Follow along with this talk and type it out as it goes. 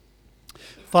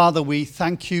Father, we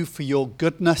thank you for your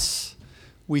goodness.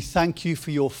 We thank you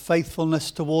for your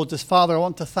faithfulness towards us. Father, I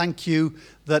want to thank you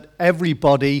that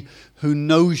everybody who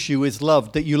knows you is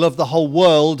loved, that you love the whole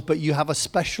world, but you have a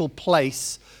special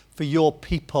place for your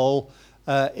people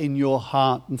in your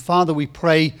heart. And Father, we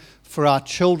pray for our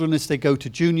children as they go to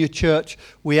junior church.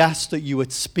 We ask that you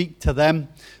would speak to them.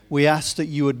 We ask that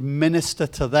you would minister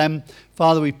to them.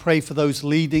 Father, we pray for those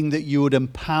leading, that you would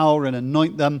empower and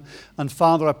anoint them. And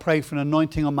Father, I pray for an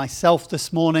anointing on myself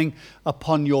this morning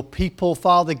upon your people.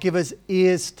 Father, give us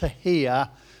ears to hear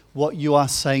what you are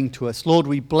saying to us. Lord,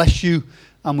 we bless you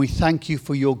and we thank you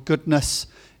for your goodness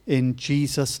in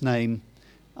Jesus' name.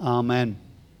 Amen.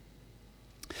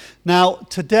 Now,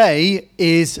 today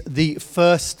is the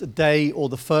first day or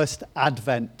the first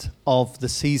Advent of the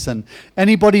season.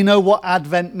 Anybody know what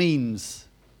Advent means?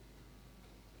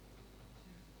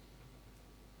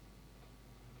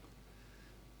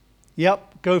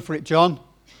 Yep, go for it, John.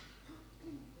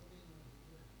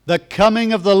 The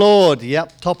coming of the Lord.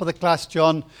 Yep, top of the class,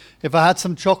 John. If I had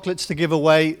some chocolates to give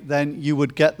away, then you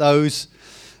would get those.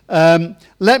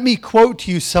 Let me quote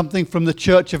you something from the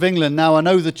Church of England. Now, I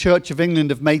know the Church of England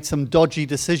have made some dodgy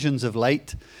decisions of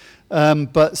late,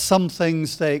 but some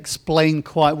things they explain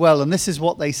quite well. And this is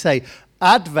what they say.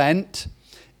 Advent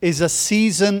is a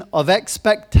season of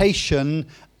expectation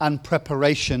and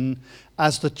preparation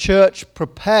as the church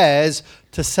prepares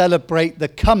to celebrate the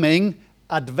coming,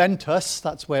 Adventus,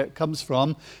 that's where it comes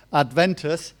from,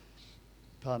 Adventus,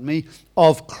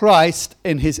 of Christ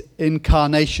in his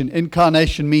incarnation.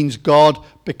 Incarnation means God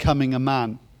becoming a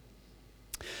man.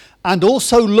 And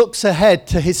also looks ahead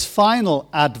to his final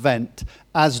advent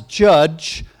as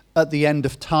judge at the end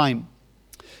of time.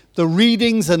 The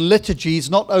readings and liturgies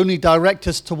not only direct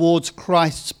us towards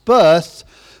Christ's birth,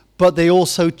 but they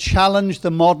also challenge the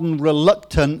modern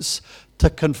reluctance to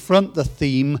confront the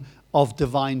theme of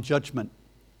divine judgment.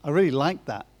 I really like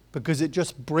that because it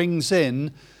just brings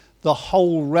in the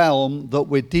whole realm that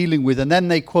we're dealing with. And then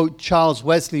they quote Charles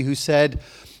Wesley, who said,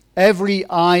 "Every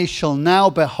eye shall now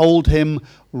behold him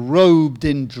robed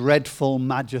in dreadful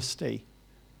majesty."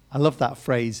 I love that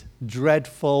phrase,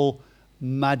 dreadful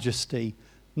majesty.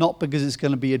 Not because it's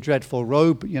going to be a dreadful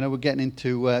robe, you know, we're getting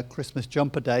into Christmas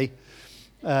jumper day,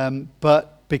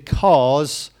 but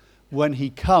because when he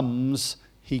comes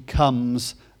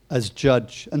as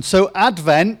judge. And so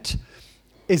Advent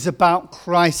is about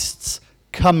Christ's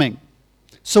coming.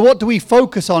 So what do we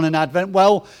focus on in Advent?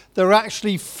 Well, there are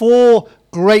actually 4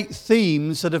 great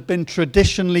themes that have been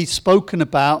traditionally spoken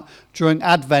about during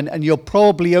Advent, and you're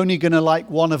probably only going to like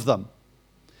one of them.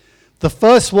 The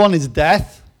first one is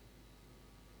death.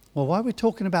 Well, why are we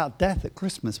talking about death at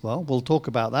Christmas? Well, we'll talk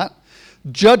about that.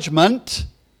 Judgment.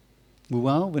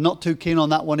 Well, we're not too keen on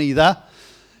that one either.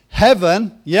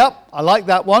 Heaven. Yep, I like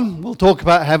that one. We'll talk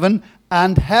about heaven.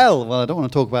 And hell. Well, I don't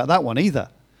want to talk about that one either.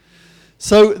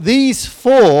 So these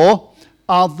 4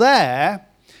 are there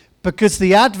because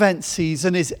the Advent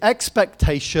season is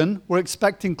expectation. We're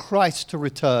expecting Christ to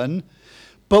return,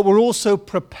 but we're also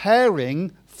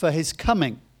preparing for his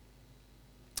coming.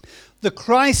 The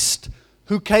Christ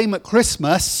who came at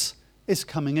Christmas is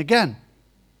coming again.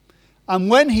 And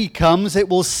when he comes, it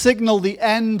will signal the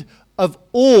end of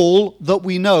all that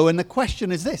we know. And the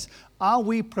question is this: are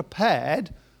we prepared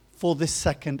for this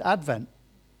second Advent?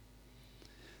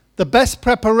 The best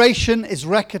preparation is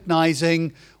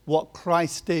recognizing what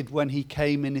Christ did when he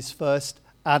came in his first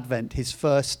advent, his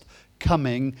first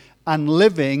coming, and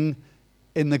living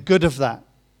in the good of that.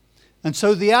 And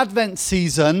so the Advent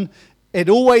season, it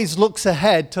always looks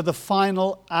ahead to the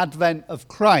final advent of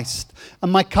Christ.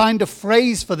 And my kind of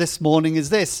phrase for this morning is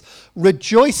this: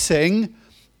 rejoicing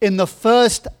in the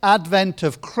first advent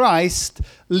of Christ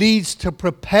leads to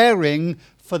preparing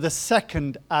for the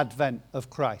second advent of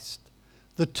Christ.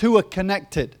 The two are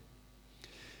connected.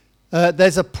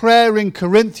 There's a prayer in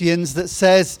Corinthians that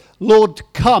says, "Lord,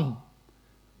 come,"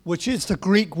 which is the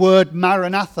Greek word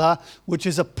Maranatha, which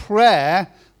is a prayer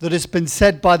that has been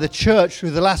said by the church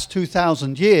through the last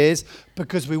 2,000 years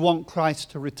because we want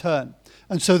Christ to return.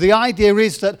 And so the idea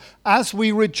is that as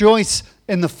we rejoice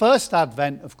in the first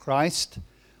advent of Christ,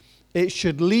 it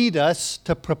should lead us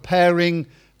to preparing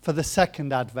for the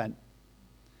second advent.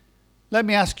 Let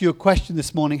me ask you a question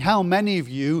this morning. How many of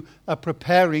you are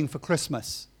preparing for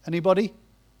Christmas? Anybody?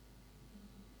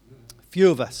 A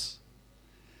few of us.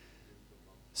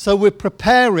 So we're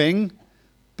preparing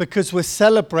because we're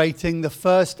celebrating the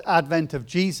first advent of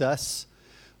Jesus,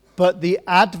 but the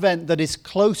advent that is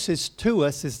closest to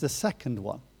us is the second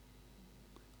one.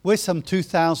 We're some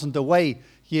 2,000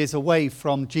 years away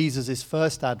from Jesus'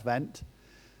 first advent,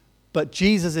 but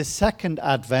Jesus' second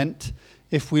advent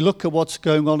If we look at what's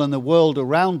going on in the world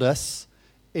around us,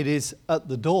 it is at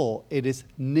the door. It is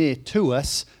near to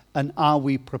us. And are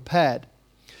we prepared?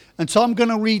 And so I'm going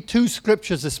to read two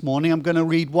scriptures this morning. I'm going to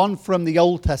read one from the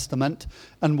Old Testament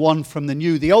and one from the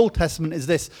New. The Old Testament is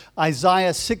this,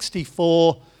 Isaiah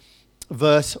 64,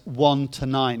 verse 1 to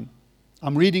 9.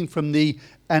 I'm reading from the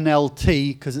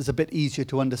NLT because it's a bit easier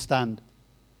to understand.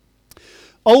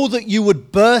 Oh, that you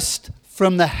would burst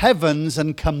from the heavens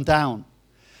and come down.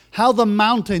 How the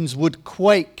mountains would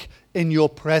quake in your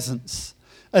presence.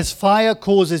 As fire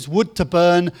causes wood to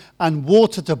burn and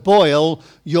water to boil,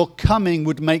 your coming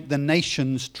would make the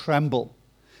nations tremble.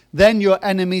 Then your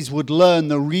enemies would learn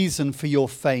the reason for your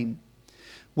fame.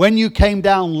 When you came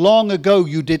down long ago,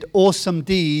 you did awesome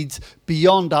deeds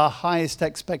beyond our highest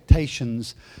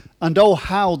expectations. And oh,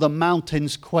 how the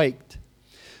mountains quaked.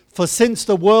 For since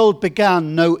the world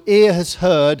began, no ear has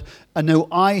heard and no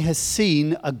eye has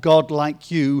seen a God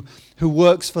like you who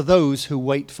works for those who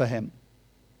wait for him.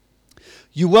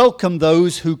 You welcome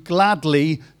those who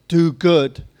gladly do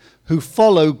good, who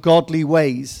follow godly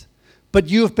ways. But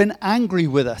you have been angry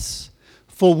with us,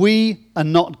 for we are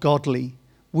not godly.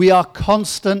 We are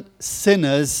constant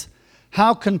sinners.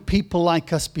 How can people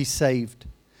like us be saved?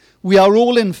 We are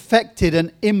all infected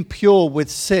and impure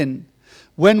with sin.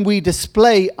 When we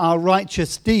display our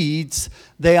righteous deeds,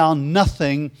 they are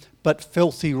nothing but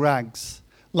filthy rags.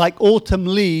 Like autumn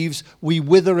leaves, we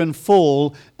wither and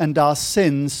fall, and our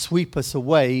sins sweep us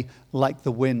away like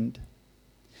the wind.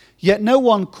 Yet no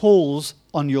one calls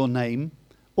on your name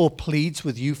or pleads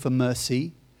with you for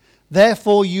mercy.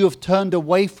 Therefore you have turned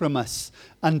away from us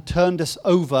and turned us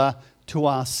over to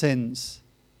our sins.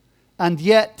 And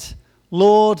yet,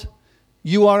 Lord,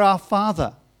 you are our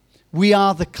Father. We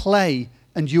are the clay,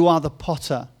 and you are the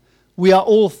potter. We are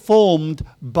all formed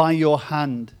by your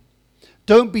hand.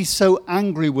 Don't be so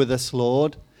angry with us,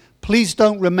 Lord. Please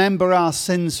don't remember our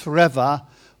sins forever.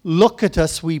 Look at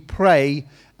us, we pray,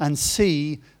 and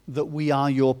see that we are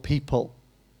your people.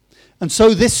 And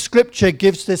so this scripture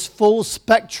gives this full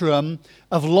spectrum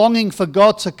of longing for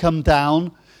God to come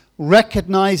down,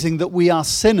 recognizing that we are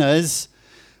sinners,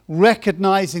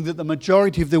 recognizing that the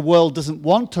majority of the world doesn't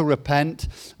want to repent,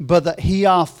 but that he,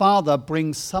 our Father,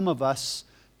 brings some of us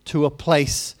to a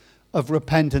place of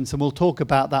repentance, and we'll talk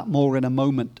about that more in a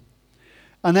moment.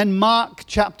 And then Mark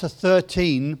chapter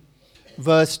 13,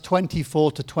 verse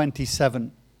 24 to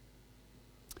 27.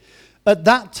 At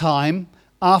that time,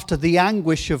 after the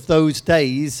anguish of those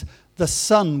days, the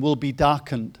sun will be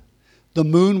darkened, the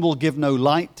moon will give no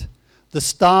light, the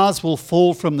stars will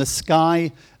fall from the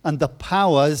sky, and the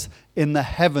powers in the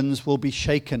heavens will be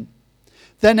shaken.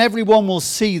 Then everyone will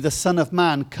see the Son of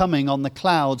Man coming on the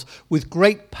clouds with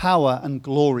great power and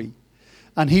glory.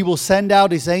 And he will send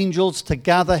out his angels to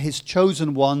gather his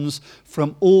chosen ones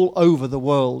from all over the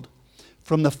world,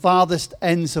 from the farthest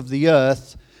ends of the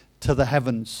earth to the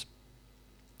heavens.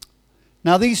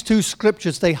 Now, these two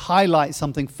scriptures, they highlight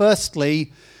something.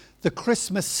 Firstly, the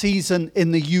Christmas season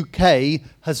in the UK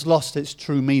has lost its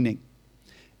true meaning.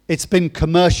 It's been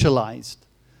commercialized.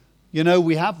 You know,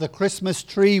 we have the Christmas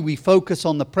tree, we focus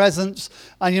on the presents.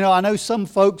 And, you know, I know some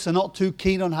folks are not too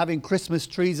keen on having Christmas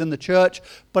trees in the church,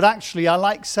 but actually I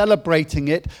like celebrating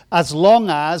it as long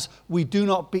as we do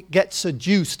not get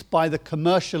seduced by the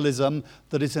commercialism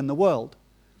that is in the world.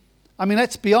 I mean,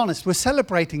 let's be honest, we're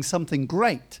celebrating something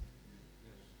great.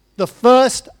 The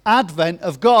first advent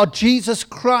of God, Jesus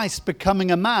Christ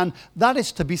becoming a man, that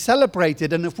is to be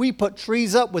celebrated. And if we put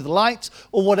trees up with lights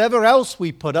or whatever else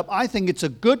we put up, I think it's a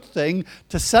good thing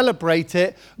to celebrate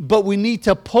it, but we need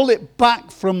to pull it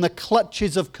back from the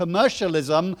clutches of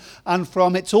commercialism and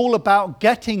from it's all about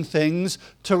getting things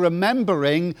to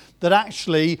remembering that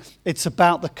actually it's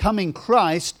about the coming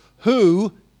Christ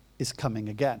who is coming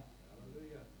again.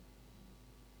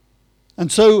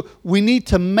 And so we need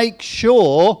to make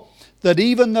sure that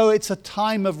even though it's a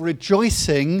time of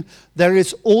rejoicing, there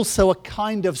is also a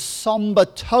kind of somber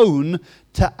tone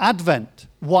to Advent.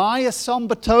 Why a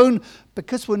somber tone?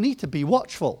 Because we need to be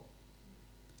watchful.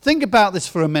 Think about this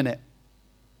for a minute.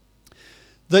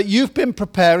 That you've been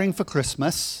preparing for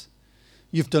Christmas,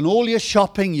 you've done all your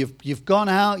shopping, you've gone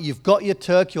out, you've got your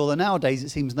turkey, although nowadays it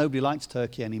seems nobody likes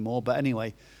turkey anymore, but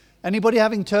anyway. Anybody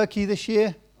having turkey this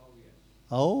year?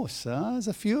 Oh, so there's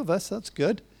a few of us. That's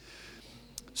good.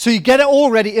 So you get it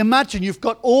all ready. Imagine you've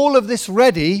got all of this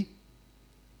ready.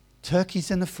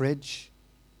 Turkey's in the fridge.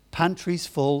 Pantry's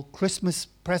full. Christmas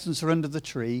presents are under the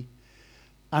tree.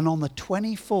 And on the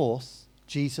 24th,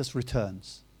 Jesus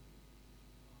returns.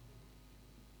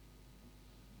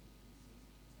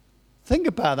 Think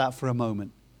about that for a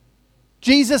moment.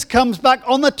 Jesus comes back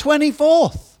on the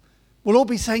 24th. We'll all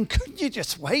be saying, couldn't you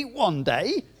just wait one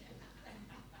day?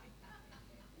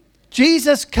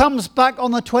 Jesus comes back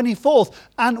on the 24th,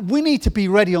 and we need to be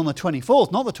ready on the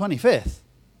 24th, not the 25th.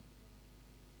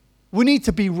 We need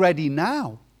to be ready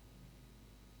now.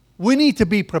 We need to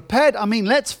be prepared. I mean,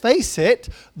 let's face it,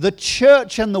 the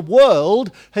church and the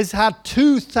world has had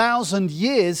 2,000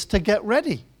 years to get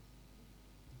ready.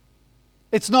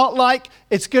 It's not like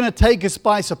it's going to take us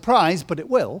by surprise, but it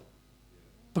will,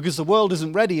 because the world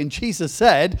isn't ready, and Jesus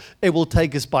said it will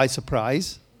take us by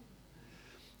surprise.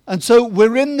 And so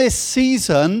we're in this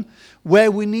season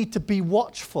where we need to be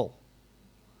watchful.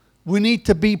 We need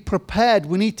to be prepared.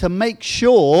 We need to make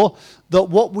sure that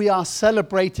what we are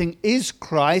celebrating is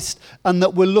Christ and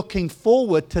that we're looking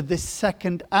forward to this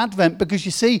second advent. Because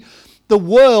you see, the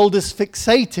world is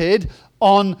fixated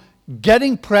on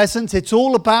getting presents. It's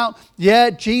all about,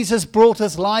 Jesus brought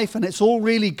us life and it's all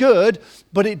really good,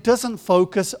 but it doesn't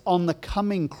focus on the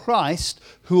coming Christ,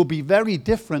 who will be very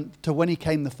different to when he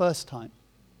came the first time.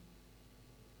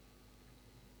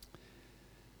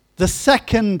 The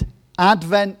second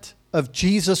advent of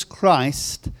Jesus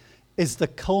Christ is the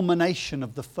culmination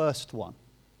of the first one.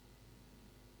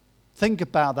 Think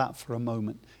about that for a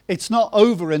moment. It's not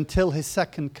over until his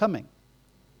second coming.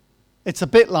 It's a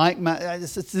bit like,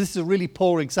 this is a really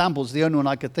poor example, it's the only one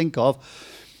I could think of.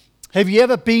 Have you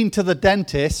ever been to the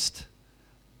dentist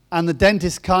and the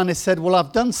dentist kind of said, well,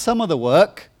 I've done some of the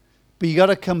work, but you got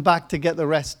to come back to get the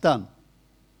rest done?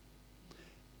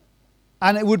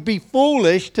 And it would be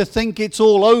foolish to think it's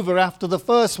all over after the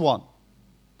first one.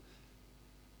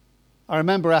 I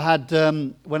remember I had,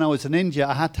 when I was in India,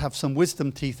 I had to have some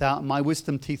wisdom teeth out, and my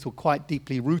wisdom teeth were quite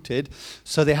deeply rooted.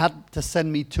 So they had to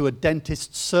send me to a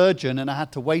dentist surgeon, and I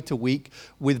had to wait a week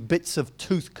with bits of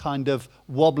tooth kind of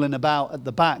wobbling about at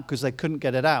the back because they couldn't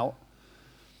get it out.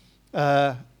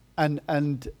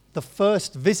 And the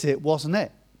first visit wasn't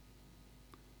it.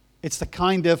 It's the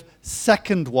kind of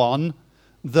second one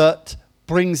that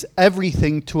brings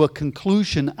everything to a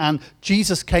conclusion. And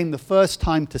Jesus came the first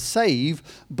time to save,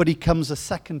 but he comes a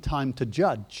second time to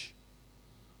judge.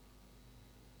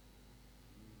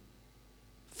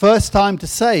 First time to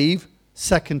save,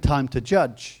 second time to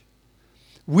judge.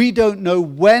 We don't know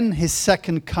when his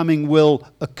second coming will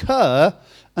occur,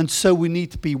 and so we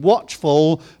need to be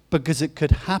watchful because it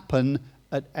could happen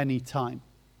at any time.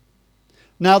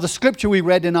 Now, the scripture we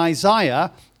read in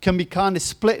Isaiah can be kind of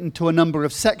split into a number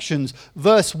of sections.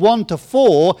 Verse 1 to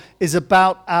 4 is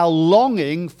about our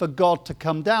longing for God to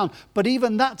come down. But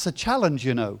even that's a challenge,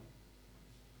 you know.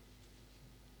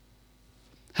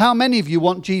 How many of you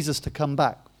want Jesus to come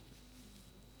back?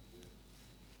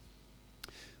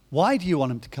 Why do you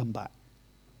want him to come back?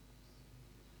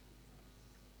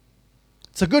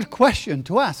 It's a good question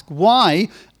to ask. Why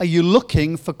are you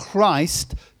looking for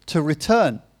Christ to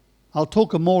return? I'll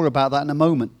talk more about that in a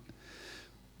moment.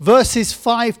 Verses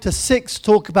 5 to 6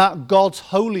 talk about God's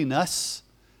holiness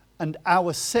and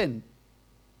our sin.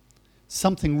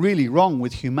 Something really wrong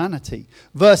with humanity.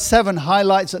 Verse 7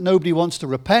 highlights that nobody wants to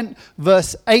repent.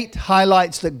 Verse 8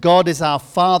 highlights that God is our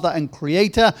Father and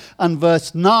Creator. And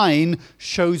verse 9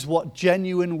 shows what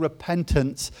genuine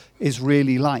repentance is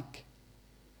really like.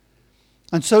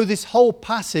 And so this whole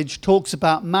passage talks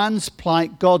about man's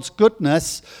plight, God's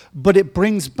goodness, but it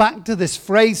brings back to this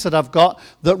phrase that I've got,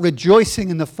 that rejoicing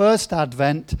in the first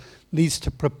advent leads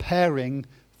to preparing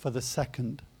for the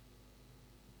second.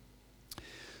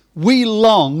 We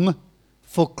long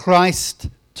for Christ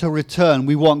to return.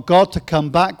 We want God to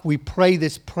come back. We pray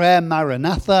this prayer,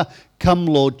 Maranatha, come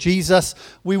Lord Jesus.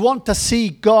 We want to see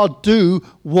God do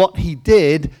what he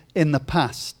did in the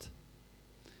past.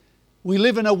 We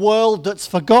live in a world that's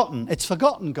forgotten. It's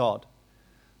forgotten God.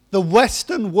 The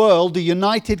Western world, the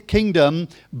United Kingdom,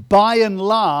 by and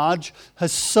large,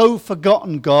 has so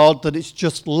forgotten God that it's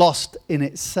just lost in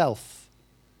itself.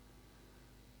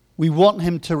 We want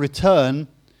him to return,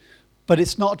 but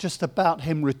it's not just about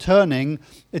him returning,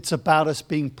 it's about us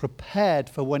being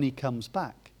prepared for when he comes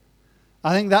back.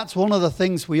 I think that's one of the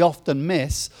things we often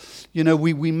miss. You know,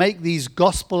 we make these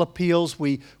gospel appeals.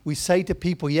 We say to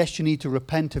people, yes, you need to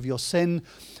repent of your sin.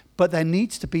 But there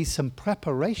needs to be some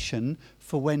preparation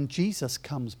for when Jesus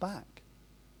comes back.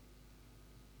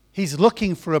 He's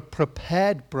looking for a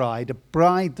prepared bride, a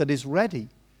bride that is ready.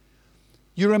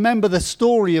 You remember the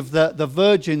story of the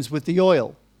virgins with the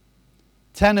oil.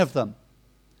 10 of them.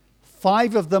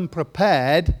 5 of them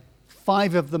prepared,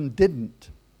 5 of them didn't.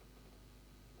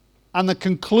 And the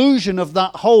conclusion of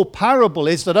that whole parable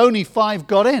is that only 5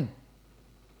 got in.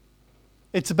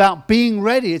 It's about being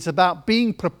ready. It's about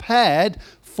being prepared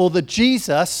for the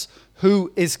Jesus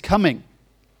who is coming.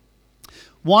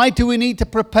 Why do we need to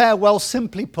prepare? Well,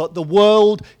 simply put, the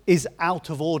world is out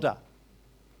of order.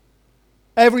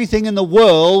 Everything in the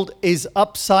world is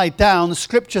upside down.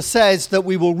 Scripture says that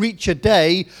we will reach a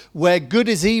day where good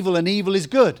is evil and evil is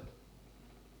good.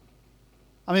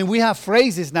 I mean, we have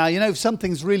phrases now, if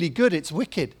something's really good, it's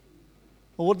wicked.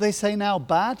 Well, what do they say now?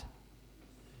 Bad?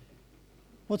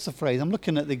 What's the phrase? I'm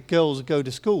looking at the girls who go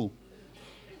to school.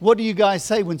 What do you guys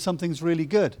say when something's really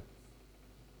good?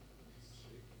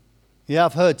 Yeah,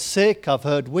 I've heard sick, I've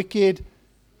heard wicked.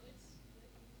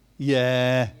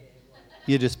 Yeah,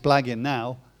 you're just blagging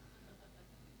now.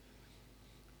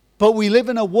 But we live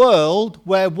in a world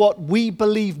where what we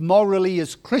believe morally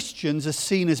as Christians is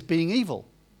seen as being evil.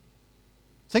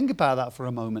 Think about that for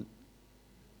a moment.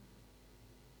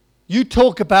 You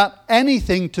talk about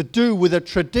anything to do with a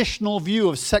traditional view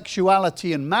of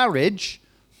sexuality and marriage,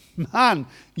 man,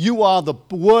 you are the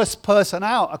worst person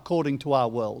out according to our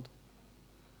world.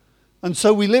 And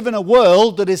so we live in a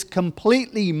world that is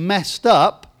completely messed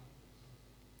up,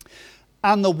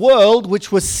 and the world,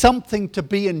 which was something to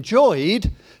be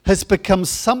enjoyed, has become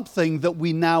something that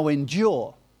we now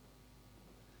endure.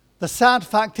 The sad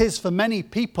fact is, for many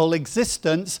people,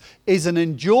 existence is an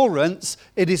endurance.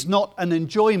 It is not an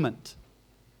enjoyment.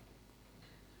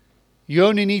 You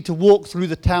only need to walk through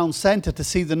the town centre to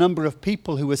see the number of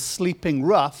people who are sleeping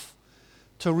rough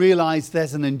to realize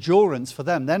there's an endurance for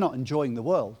them. They're not enjoying the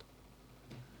world.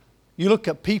 You look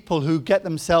at people who get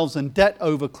themselves in debt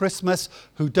over Christmas,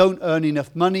 who don't earn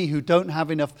enough money, who don't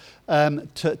have enough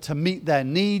to meet their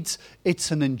needs. It's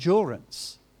an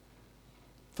endurance.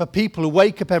 For people who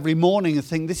wake up every morning and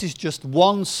think this is just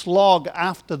one slog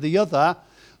after the other,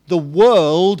 the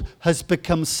world has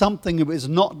become something it was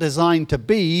not designed to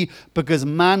be, because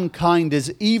mankind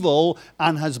is evil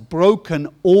and has broken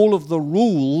all of the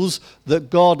rules that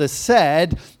God has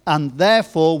said, and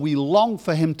therefore we long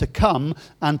for him to come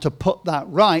and to put that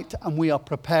right, and we are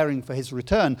preparing for his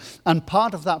return. And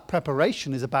part of that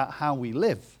preparation is about how we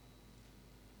live.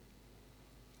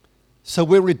 So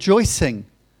we're rejoicing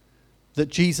that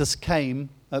Jesus came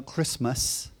at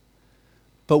Christmas,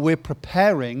 but we're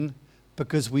preparing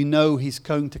because we know he's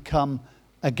going to come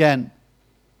again.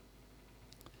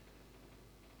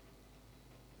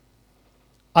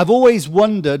 I've always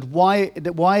wondered why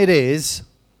it is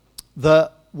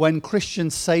that when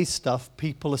Christians say stuff,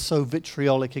 people are so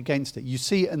vitriolic against it. You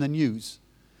see it in the news.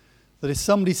 That if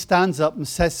somebody stands up and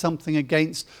says something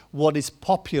against what is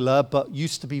popular but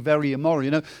used to be very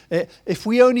immoral, if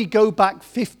we only go back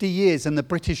 50 years in the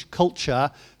British culture,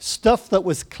 stuff that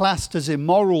was classed as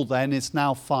immoral then is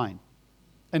now fine.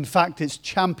 In fact, it's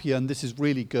championed, this is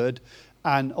really good,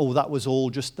 and that was all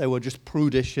just, they were just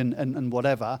prudish and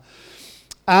whatever.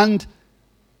 And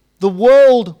the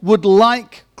world would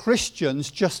like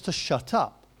Christians just to shut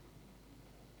up.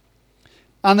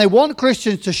 And they want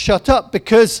Christians to shut up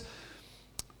because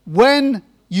when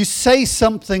you say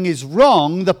something is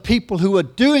wrong, the people who are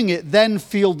doing it then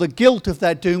feel the guilt of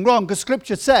their doing wrong. Because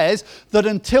Scripture says that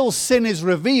until sin is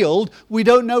revealed, we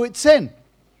don't know it's sin.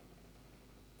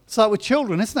 It's like with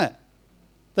children, isn't it?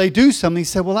 They do something, you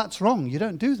say, well, that's wrong. You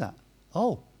don't do that.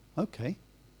 Oh, okay.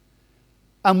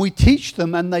 And we teach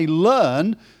them and they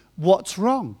learn what's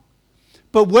wrong.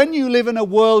 But when you live in a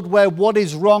world where what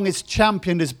is wrong is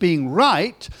championed as being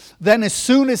right, then as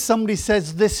soon as somebody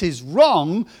says this is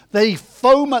wrong, they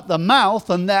foam at the mouth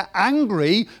and they're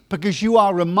angry because you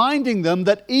are reminding them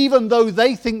that even though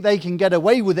they think they can get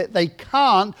away with it, they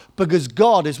can't because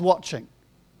God is watching.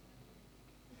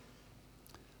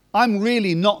 I'm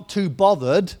really not too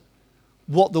bothered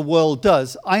what the world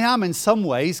does. I am in some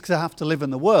ways because I have to live in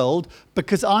the world,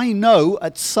 because I know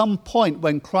at some point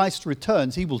when Christ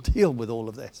returns, he will deal with all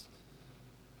of this.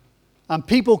 And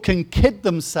people can kid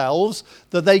themselves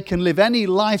that they can live any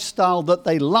lifestyle that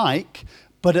they like,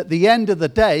 but at the end of the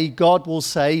day, God will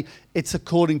say, it's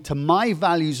according to my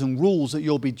values and rules that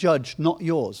you'll be judged, not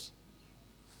yours.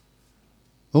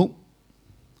 Oh,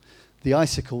 the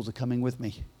icicles are coming with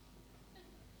me.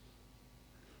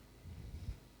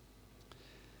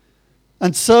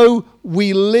 And so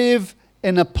we live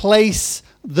in a place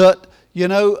that,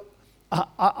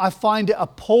 I find it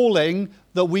appalling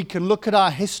that we can look at our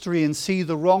history and see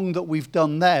the wrong that we've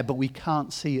done there, but we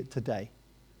can't see it today.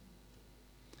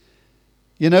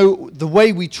 The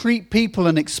way we treat people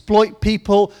and exploit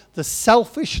people, the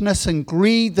selfishness and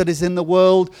greed that is in the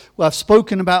world. Well, I've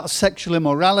spoken about sexual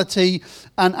immorality,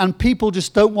 and people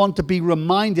just don't want to be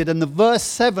reminded. And the verse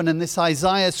 7 in this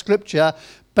Isaiah scripture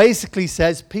basically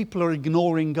says people are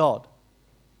ignoring God.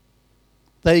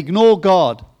 They ignore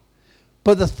God.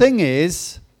 But the thing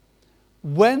is,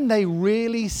 when they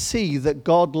really see that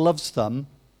God loves them,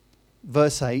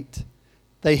 verse 8,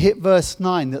 They hit verse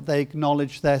 9, that they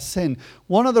acknowledge their sin.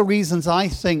 One of the reasons I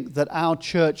think that our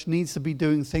church needs to be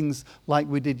doing things like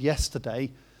we did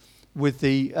yesterday with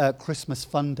the Christmas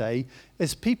Fun Day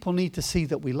is people need to see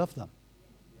that we love them.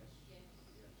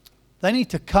 They need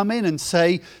to come in and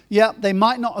say, yeah, they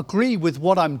might not agree with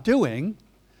what I'm doing,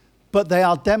 but they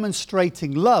are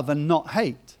demonstrating love and not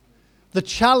hate. The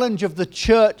challenge of the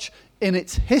church in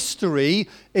its history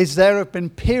is there have been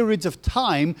periods of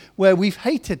time where we've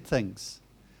hated things.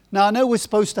 Now, I know we're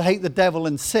supposed to hate the devil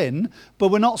and sin, but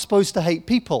we're not supposed to hate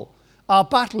people. Our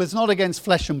battle is not against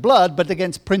flesh and blood, but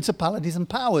against principalities and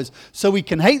powers. So we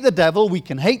can hate the devil, we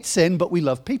can hate sin, but we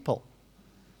love people.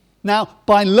 Now,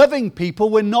 by loving people,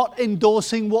 we're not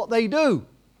endorsing what they do.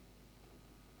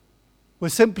 We're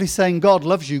simply saying God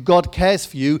loves you, God cares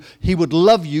for you. He would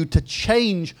love you to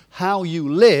change how you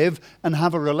live and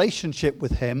have a relationship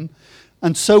with him.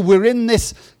 And so we're in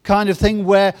this kind of thing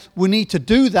where we need to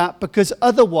do that because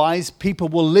otherwise people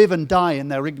will live and die in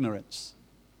their ignorance.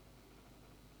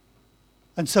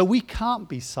 And so we can't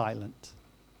be silent.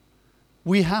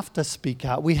 We have to speak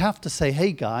out. We have to say,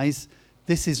 hey guys,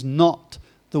 this is not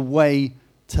the way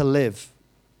to live.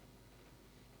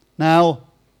 Now,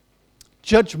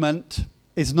 judgment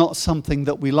is not something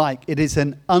that we like. It is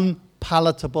an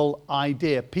unpalatable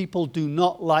idea. People do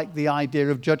not like the idea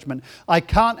of judgment. I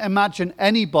can't imagine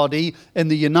anybody in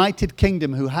the United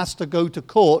Kingdom who has to go to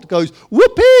court goes,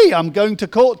 whoopee, I'm going to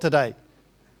court today.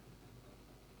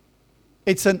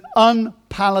 It's an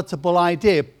unpalatable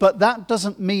idea, but that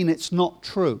doesn't mean it's not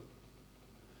true.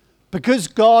 Because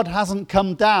God hasn't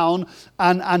come down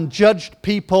and judged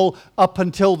people up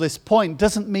until this point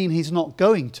doesn't mean he's not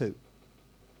going to.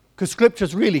 Because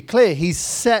Scripture's really clear. He's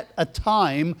set a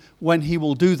time when he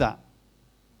will do that.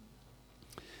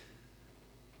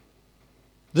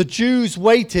 The Jews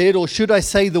waited, or should I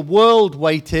say the world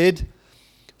waited,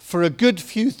 for a good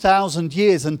few thousand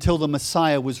years until the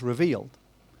Messiah was revealed.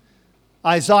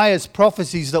 Isaiah's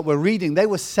prophecies that we're reading, they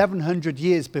were 700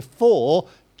 years before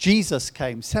Jesus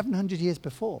came, 700 years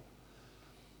before.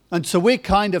 And so we're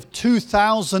kind of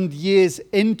 2,000 years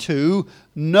into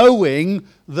knowing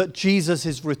that Jesus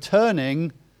is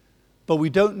returning, but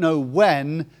we don't know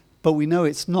when, but we know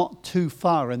it's not too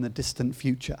far in the distant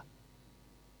future.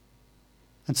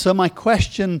 And so my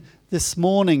question this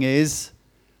morning is,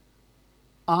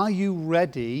 are you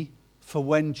ready for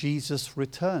when Jesus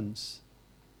returns?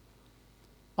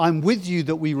 I'm with you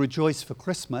that we rejoice for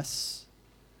Christmas,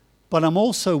 but I'm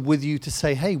also with you to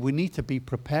say, hey, we need to be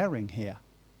preparing here.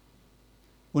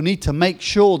 We need to make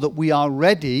sure that we are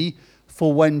ready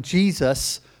for when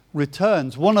Jesus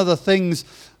returns. One of the things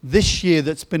this year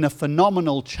that's been a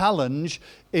phenomenal challenge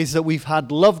is that we've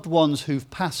had loved ones who've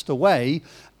passed away,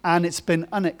 and it's been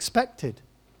unexpected.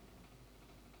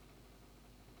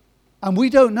 And we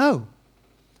don't know.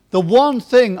 The one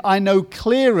thing I know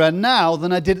clearer now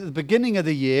than I did at the beginning of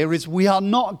the year is we are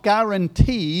not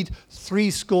guaranteed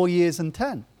 70 years and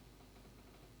 10.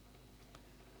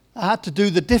 I had to do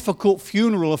the difficult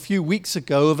funeral a few weeks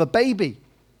ago of a baby.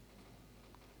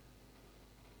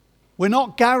 We're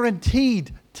not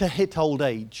guaranteed to hit old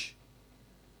age.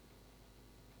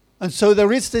 And so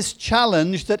there is this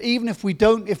challenge that even if we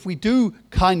do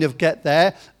kind of get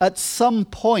there, at some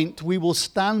point we will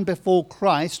stand before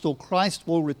Christ, or Christ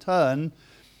will return,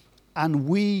 and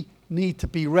we need to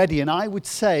be ready. And I would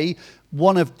say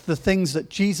one of the things that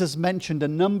Jesus mentioned a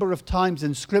number of times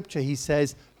in Scripture, he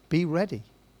says, be ready.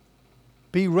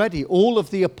 Be ready. All of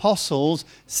the apostles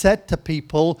said to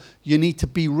people, you need to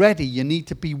be ready, you need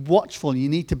to be watchful, you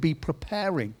need to be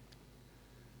preparing.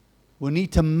 We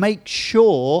need to make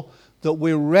sure that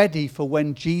we're ready for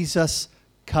when Jesus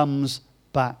comes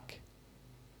back.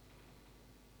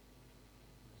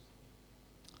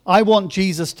 I want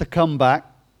Jesus to come back,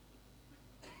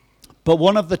 but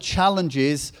one of the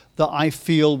challenges that I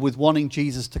feel with wanting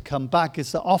Jesus to come back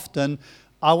is that often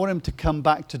I want him to come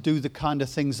back to do the kind of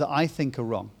things that I think are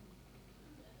wrong.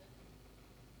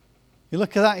 You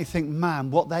look at that and you think, man,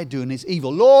 what they're doing is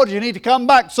evil. Lord, you need to come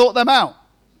back, sort them out.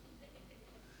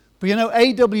 But you know,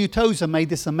 A.W. Tozer made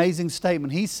this amazing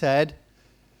statement. He said,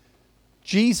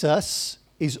 Jesus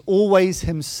is always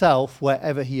himself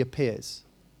wherever he appears.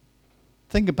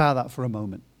 Think about that for a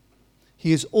moment.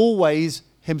 He is always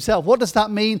himself. What does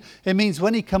that mean? It means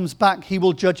when he comes back, he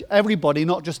will judge everybody,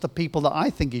 not just the people that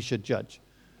I think he should judge.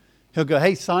 He'll go,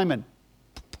 hey, Simon.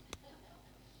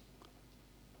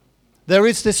 There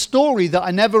is this story that I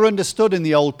never understood in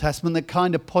the Old Testament that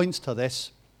kind of points to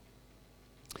this.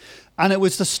 And it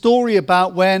was the story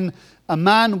about when a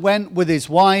man went with his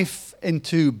wife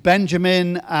into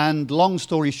Benjamin, and long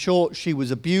story short, she was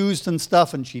abused and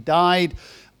stuff, and she died.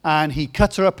 and he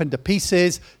cut her up into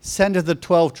pieces, sent her to the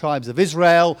 12 tribes of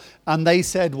Israel, and they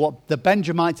said what the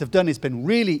Benjamites have done has been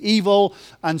really evil,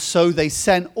 and so they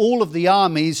sent all of the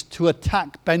armies to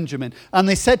attack Benjamin. And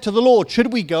they said to the Lord,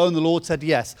 should we go? And the Lord said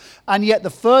yes. And yet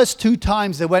the first 2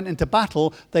 times they went into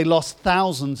battle, they lost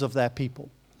thousands of their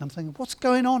people. I'm thinking, what's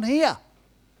going on here?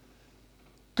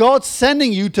 God's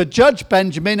sending you to judge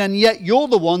Benjamin, and yet you're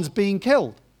the ones being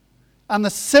killed. And the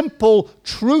simple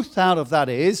truth out of that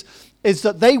is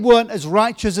that they weren't as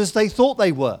righteous as they thought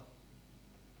they were.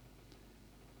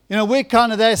 You know, we're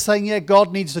kind of there saying, yeah,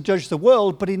 God needs to judge the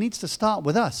world, but he needs to start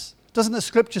with us. Doesn't the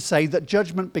scripture say that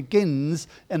judgment begins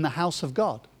in the house of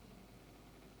God?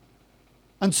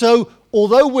 And so,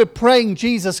 although we're praying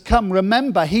Jesus come,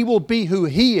 remember, he will be who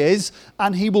he is,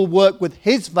 and he will work with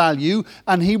his value,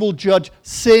 and he will judge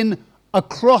sin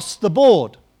across the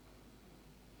board.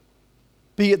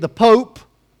 Be it the Pope,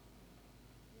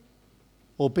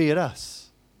 or be it us.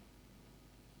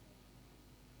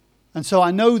 And so I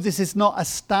know this is not a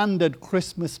standard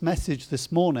Christmas message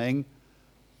this morning,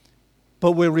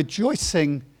 but we're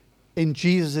rejoicing in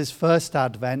Jesus' first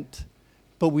advent,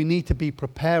 but we need to be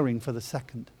preparing for the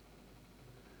second.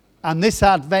 And this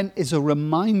advent is a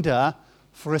reminder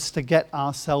for us to get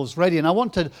ourselves ready. And I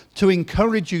want to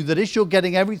encourage you that as you're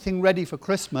getting everything ready for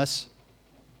Christmas,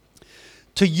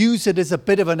 to use it as a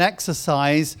bit of an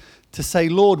exercise to say,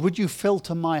 Lord, would you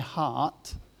filter my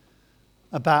heart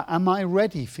about, am I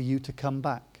ready for you to come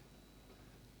back?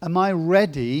 Am I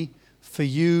ready for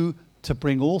you to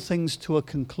bring all things to a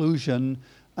conclusion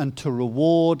and to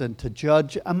reward and to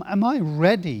judge? Am I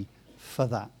ready for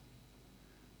that?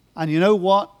 And you know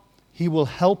what? He will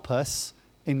help us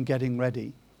in getting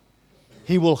ready.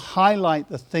 He will highlight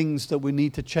the things that we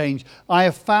need to change. I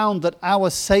have found that our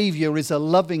Savior is a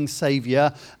loving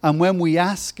Savior, and when we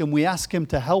ask him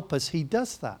to help us, he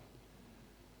does that.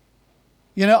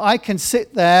 You know, I can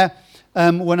sit there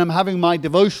when I'm having my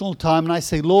devotional time and I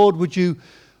say, Lord, would you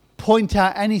point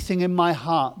out anything in my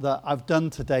heart that I've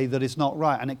done today that is not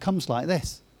right? And it comes like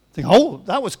this. I think, oh,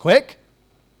 that was quick.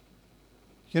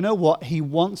 You know what? He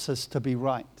wants us to be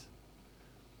right.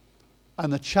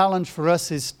 And the challenge for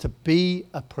us is to be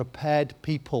a prepared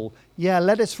people. Yeah,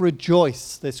 let us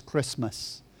rejoice this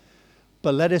Christmas.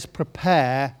 But let us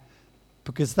prepare,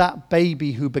 because that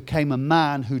baby who became a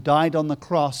man, who died on the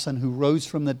cross and who rose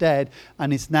from the dead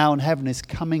and is now in heaven, is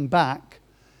coming back.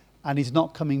 And he's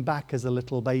not coming back as a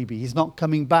little baby. He's not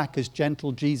coming back as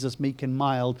gentle Jesus, meek and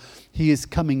mild. He is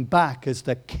coming back as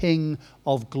the King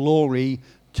of glory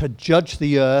to judge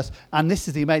the earth. And this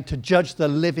is to judge the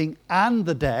living and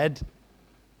the dead.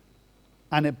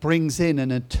 And it brings in an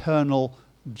eternal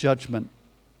judgment.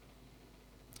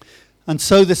 And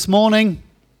so this morning,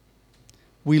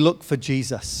 we look for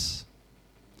Jesus.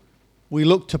 We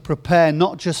look to prepare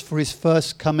not just for his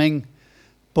first coming,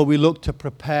 but we look to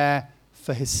prepare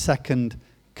for his second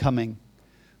coming.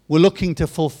 We're looking to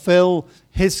fulfill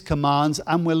his commands,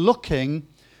 and we're looking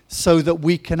so that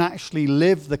we can actually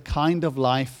live the kind of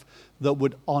life that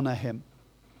would honor him.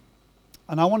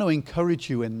 And I want to encourage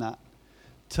you in that,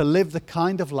 to live the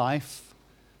kind of life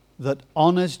that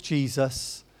honors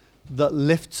Jesus, that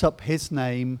lifts up his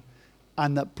name,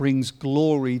 and that brings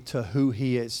glory to who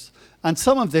he is. And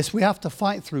some of this we have to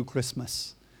fight through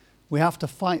Christmas. We have to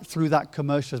fight through that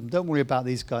commercialism. Don't worry about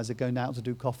these guys, they're going out to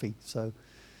do coffee. So,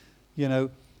 you know,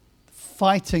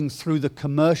 fighting through the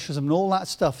commercialism and all that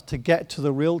stuff to get to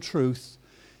the real truth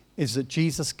is that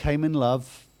Jesus came in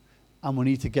love, and we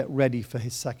need to get ready for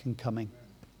his second coming.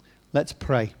 Let's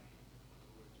pray.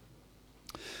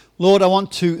 Lord, I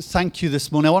want to thank you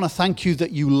this morning. I want to thank you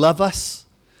that you love us.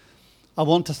 I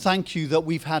want to thank you that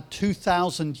we've had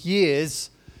 2,000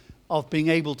 years of being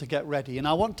able to get ready. And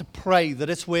I want to pray that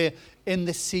as we're in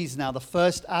this season now, the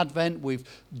first Advent, we've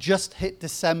just hit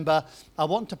December, I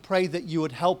want to pray that you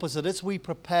would help us, that as we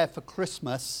prepare for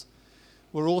Christmas,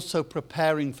 we're also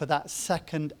preparing for that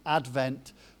second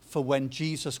Advent, for when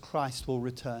Jesus Christ will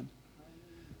return.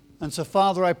 And so,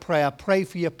 Father, I pray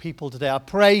for your people today. I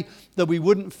pray that we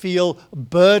wouldn't feel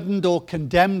burdened or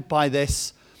condemned by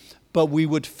this, but we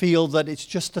would feel that it's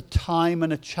just a time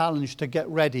and a challenge to get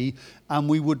ready, and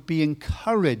we would be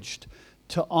encouraged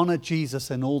to honor Jesus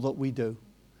in all that we do.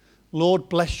 Lord,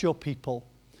 bless your people.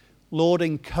 Lord,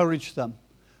 encourage them.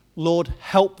 Lord,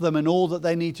 help them in all that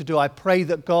they need to do. I pray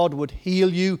that God would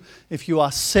heal you. If you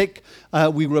are sick,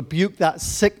 we rebuke that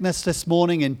sickness this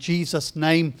morning in Jesus'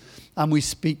 name. And we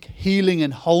speak healing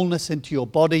and wholeness into your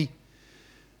body.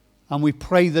 And we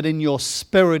pray that in your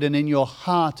spirit and in your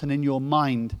heart and in your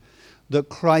mind, that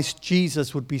Christ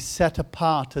Jesus would be set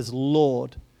apart as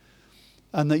Lord.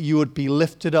 and that you would be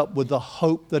lifted up with the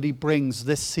hope that he brings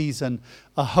this season,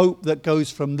 a hope that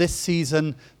goes from this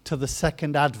season to the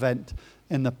second advent,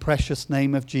 in the precious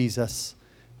name of Jesus.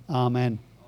 Amen.